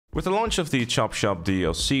With the launch of the Chop Shop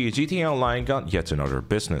DLC, GTA Online got yet another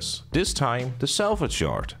business, this time the Salvage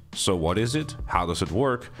Yard. So what is it, how does it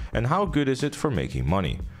work, and how good is it for making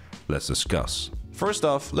money? Let's discuss. First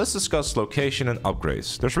off, let's discuss location and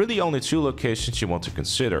upgrades. There's really only two locations you want to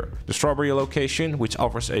consider. The Strawberry location, which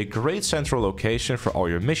offers a great central location for all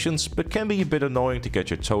your missions, but can be a bit annoying to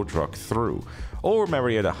get your tow truck through. Or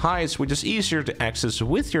Marietta Heights, which is easier to access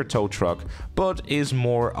with your tow truck, but is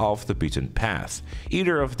more off the beaten path.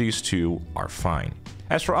 Either of these two are fine.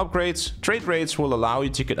 As for upgrades, trade rates will allow you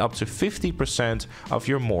to get up to 50% of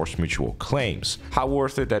your Morse Mutual claims. How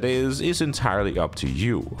worth it that is entirely up to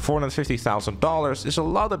you. $450,000 is a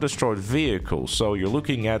lot of destroyed vehicles, so you're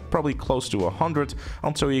looking at probably close to 100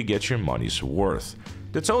 until you get your money's worth.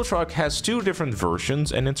 The tow truck has two different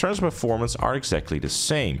versions and in terms of performance are exactly the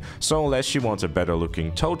same, so unless you want a better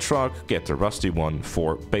looking tow truck, get the rusty one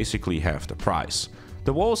for basically half the price.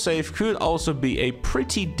 The wall safe could also be a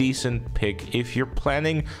pretty decent pick if you're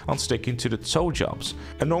planning on sticking to the tow jobs.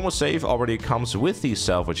 A normal safe already comes with the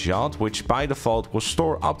Salvage Yard, which by default will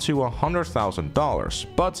store up to $100,000,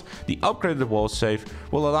 but the upgraded wall safe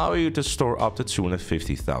will allow you to store up to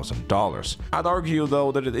 $250,000. I'd argue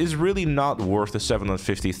though that it is really not worth the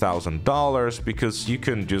 $750,000 because you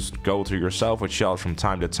can just go to your Salvage Yard from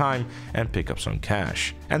time to time and pick up some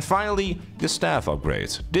cash. And finally, the staff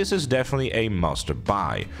upgrade. This is definitely a must buy.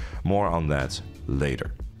 More on that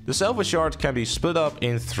later. The Salvage Yard can be split up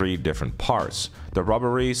in three different parts: the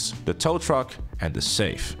robberies, the tow truck, and the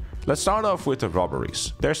safe. Let's start off with the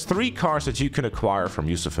robberies. There's three cars that you can acquire from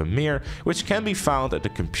Yusuf Amir, which can be found at the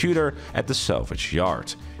computer at the Salvage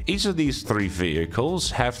Yard. Each of these three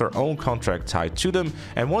vehicles have their own contract tied to them,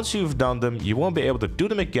 and once you've done them, you won't be able to do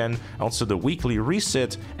them again until the weekly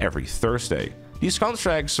reset every Thursday. These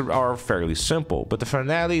contracts are fairly simple, but the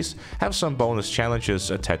finales have some bonus challenges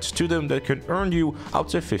attached to them that can earn you up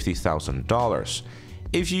to $50,000.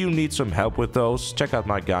 If you need some help with those, check out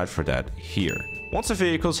my guide for that here. Once the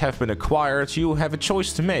vehicles have been acquired, you have a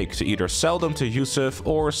choice to make to either sell them to Yusuf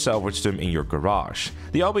or salvage them in your garage.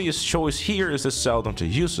 The obvious choice here is to sell them to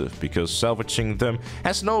Yusuf because salvaging them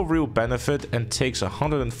has no real benefit and takes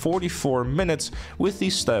 144 minutes with the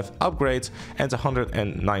staff upgrade and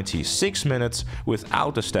 196 minutes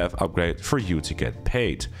without the staff upgrade for you to get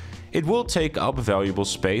paid. It will take up valuable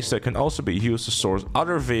space that can also be used to store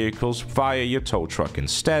other vehicles via your tow truck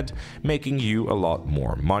instead, making you a lot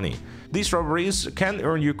more money. These robberies can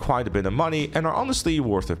earn you quite a bit of money and are honestly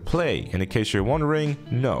worth a play. And in case you're wondering,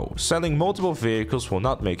 no, selling multiple vehicles will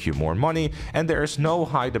not make you more money and there is no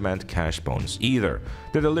high demand cash bonus either.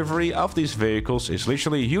 The delivery of these vehicles is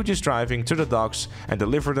literally you just driving to the docks and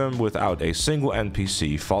deliver them without a single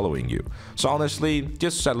NPC following you. So honestly,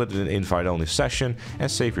 just sell it in an invite only session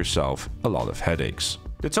and save yourself a lot of headaches.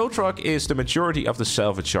 The tow truck is the majority of the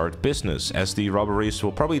Salvage Yard business, as the robberies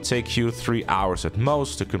will probably take you 3 hours at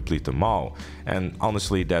most to complete them all, and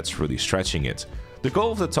honestly that's really stretching it. The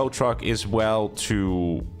goal of the tow truck is, well,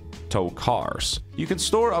 to tow cars. You can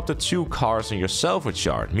store up to 2 cars in your Salvage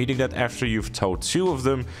Yard, meaning that after you've towed 2 of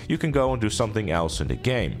them, you can go and do something else in the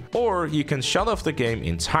game. Or you can shut off the game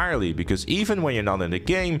entirely, because even when you're not in the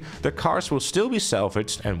game, the cars will still be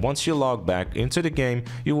salvaged, and once you log back into the game,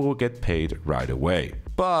 you will get paid right away.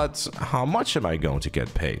 But how much am I going to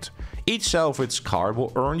get paid? Each salvaged car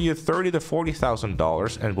will earn you $30,000 to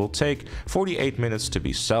 $40,000 and will take 48 minutes to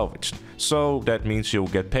be salvaged. So that means you'll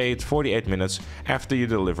get paid 48 minutes after you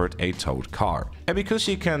delivered a towed car. And because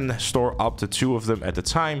you can store up to 2 of them at a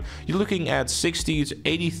time, you're looking at $60,000 to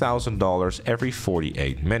 $80,000 every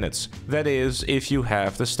 48 minutes. That is, if you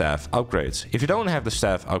have the staff upgrade. If you don't have the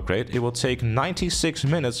staff upgrade, it will take 96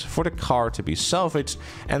 minutes for the car to be salvaged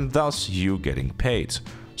and thus you getting paid.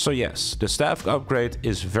 So yes, the staff upgrade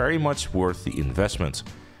is very much worth the investment.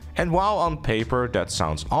 And while on paper that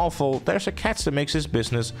sounds awful, there's a catch that makes this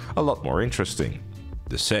business a lot more interesting: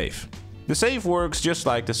 the safe. The safe works just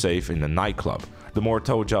like the safe in a nightclub. The more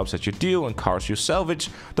tow jobs that you do and cars you salvage,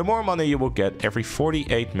 the more money you will get every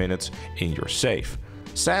 48 minutes in your safe.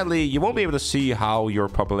 Sadly, you won't be able to see how your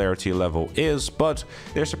popularity level is, but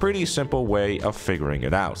there's a pretty simple way of figuring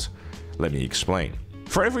it out. Let me explain.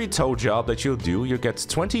 For every tow job that you'll do, you get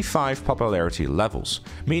 25 popularity levels,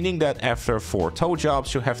 meaning that after 4 tow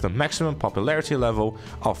jobs you have the maximum popularity level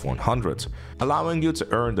of 100, allowing you to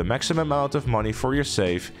earn the maximum amount of money for your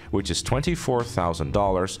safe, which is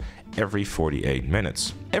 $24,000 every 48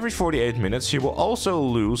 minutes. Every 48 minutes you will also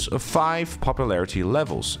lose 5 popularity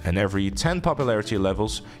levels, and every 10 popularity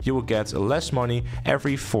levels you will get less money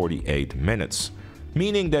every 48 minutes.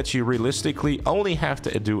 Meaning that you realistically only have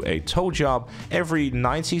to do a tow job every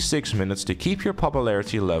 96 minutes to keep your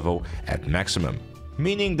popularity level at maximum.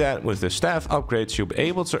 meaning that with the staff upgrades you'll be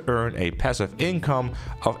able to earn a passive income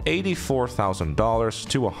of $84,000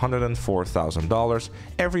 to $104,000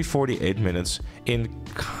 every 48 minutes in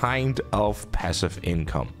kind of passive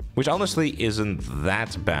income. Which honestly isn't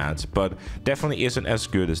that bad, but definitely isn't as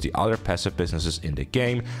good as the other passive businesses in the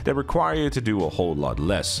game that require you to do a whole lot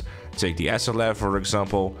less. Take the asset lab for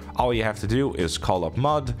example, all you have to do is call up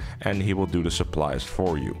Mud and he will do the supplies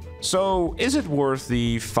for you. So is it worth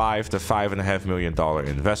the $5 to $5.5 million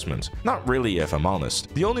investment? Not really if I'm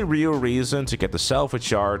honest. The only real reason to get the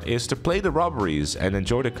Salvage Yard is to play the robberies and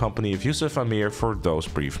enjoy the company of Yusuf Amir for those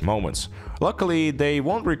brief moments. Luckily they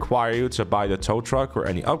won't require you to buy the tow truck or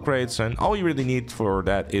any upgrades, and all you really need for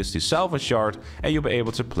that is the Salvage Yard and you'll be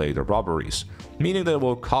able to play the robberies. Meaning that it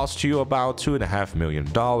will cost you about $2.5 million.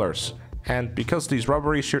 And because these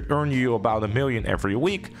robberies should earn you about $1 million every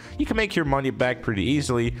week, you can make your money back pretty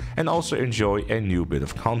easily and also enjoy a new bit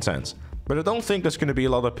of content. But I don't think there's going to be a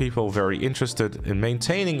lot of people very interested in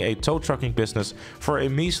maintaining a tow trucking business for a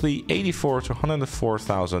measly $84,000 to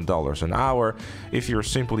 $104,000 an hour if you're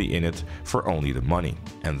simply in it for only the money.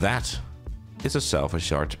 And that is a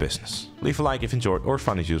Salvage Yard business. Leave a like if you enjoyed or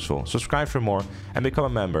found it useful, subscribe for more and become a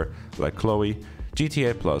member like Chloe,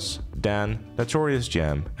 GTA Plus, Dan, Notorious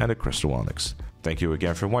Jam and the Crystal Onyx. Thank you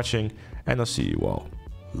again for watching and I'll see you all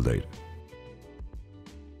later.